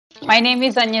My name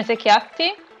is Agnese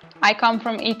Chiatti. I come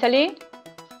from Italy,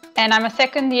 and I'm a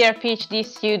second-year PhD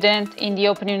student in the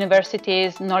Open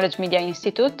University's Knowledge Media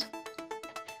Institute.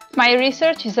 My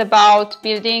research is about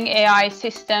building AI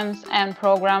systems and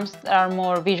programs that are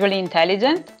more visually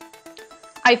intelligent.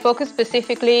 I focus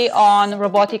specifically on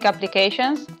robotic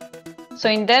applications. So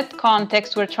in that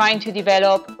context, we're trying to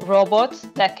develop robots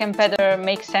that can better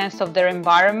make sense of their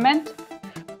environment.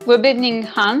 We're building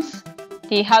Hans,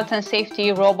 the health and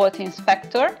safety robot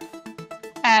inspector.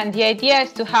 And the idea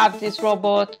is to have this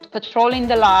robot patrolling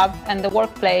the lab and the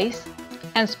workplace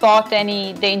and spot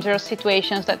any dangerous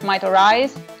situations that might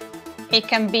arise. It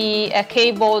can be a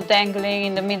cable dangling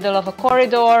in the middle of a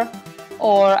corridor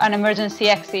or an emergency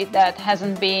exit that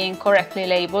hasn't been correctly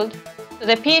labeled. So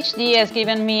the PhD has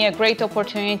given me a great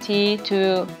opportunity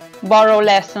to borrow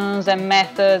lessons and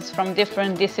methods from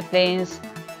different disciplines,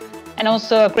 and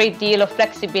also a great deal of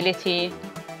flexibility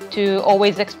to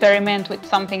always experiment with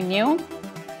something new.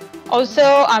 Also,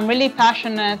 I'm really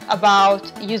passionate about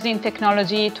using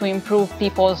technology to improve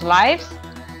people's lives.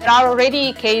 There are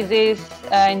already cases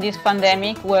in this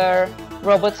pandemic where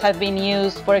robots have been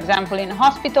used, for example, in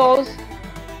hospitals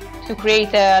to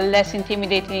create a less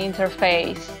intimidating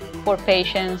interface for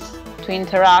patients to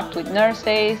interact with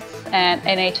nurses and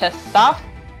NHS staff.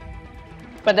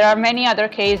 But there are many other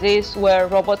cases where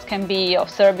robots can be of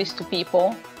service to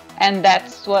people, and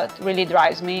that's what really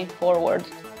drives me forward.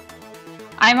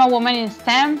 I'm a woman in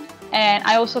STEM, and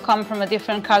I also come from a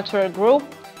different cultural group,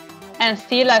 and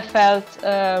still I felt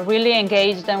really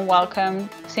engaged and welcome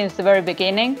since the very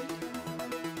beginning.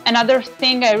 Another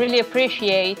thing I really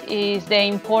appreciate is the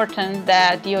importance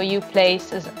that the OU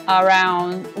places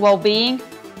around well-being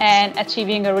and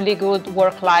achieving a really good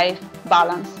work-life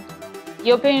balance.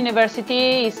 The Open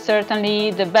University is certainly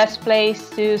the best place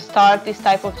to start this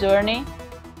type of journey.